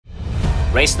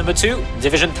Race number 2,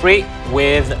 Division 3,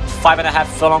 with 5.5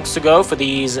 furlongs to go for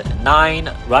these 9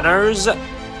 runners. And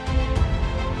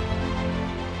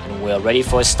we're ready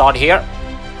for a start here.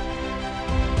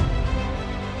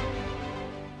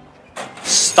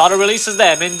 Starter releases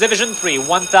them in Division 3,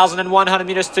 1,100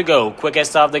 meters to go.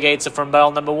 Quickest out of the gates from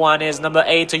barrel number 1 is number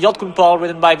 8, Yotkunpol,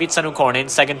 ridden by Vitsanukorn. In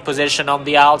second position on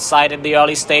the outside in the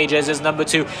early stages is number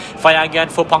 2, Fayangyan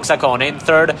for Pangsakon. In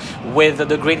third with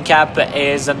the green cap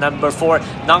is number 4,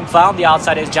 Nangfa. On the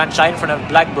outside is Janchai in front of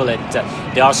Black Bullet.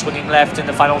 They are swinging left in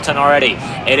the final turn already.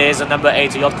 It is number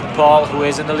 8, Yotkunpol, who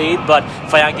is in the lead, but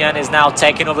Fayangyan is now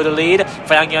taking over the lead.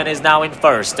 Fayangyan is now in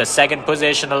first. The second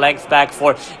position, a length back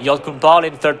for Yotkunpol.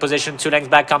 In third position, 2 lengths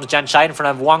back comes Janchai in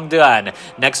front of Wang Duan.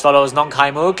 Next follows Nong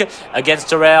Haimuk. Against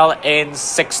the rail in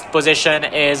sixth position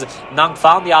is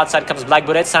Nangfa. On the outside comes Black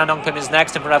Bullet. Sananongpim is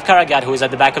next in front of Karagat, who is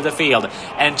at the back of the field.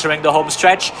 Entering the home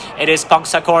stretch, it is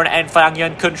Pangsakorn and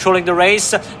Fayangyan controlling the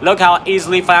race. Look how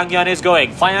easily Fayangyan is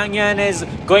going. Fayangyan is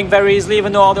going very easily,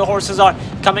 even though all the horses are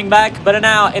coming back. But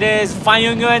now it is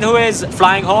Fayangyan who is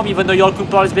flying home, even though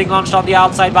Yolkunpol is being launched on the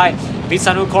outside by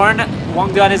Vitsanukorn. Wang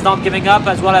Duan is not giving up,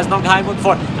 as well as Nong Haimuk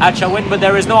for YUEN, but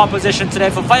there is no opposition today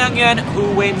for Fayangyan,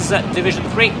 who wins Division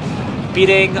 3,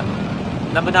 beating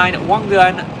number 9, Wang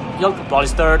Duan. Yolkunpol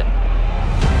is third.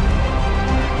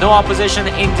 No opposition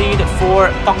indeed for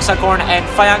Pangsakorn and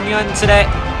Fayangyan today.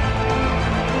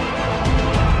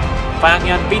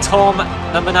 Fayangyan beats home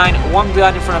number 9, Wang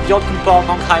Duan in front of Yolkunpol,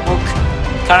 Nong Haimuk,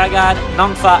 Karagad,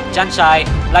 Nongfa, Janchai,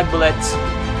 Black Bullet.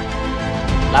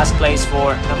 Last place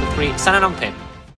for number 3, Sananongpim.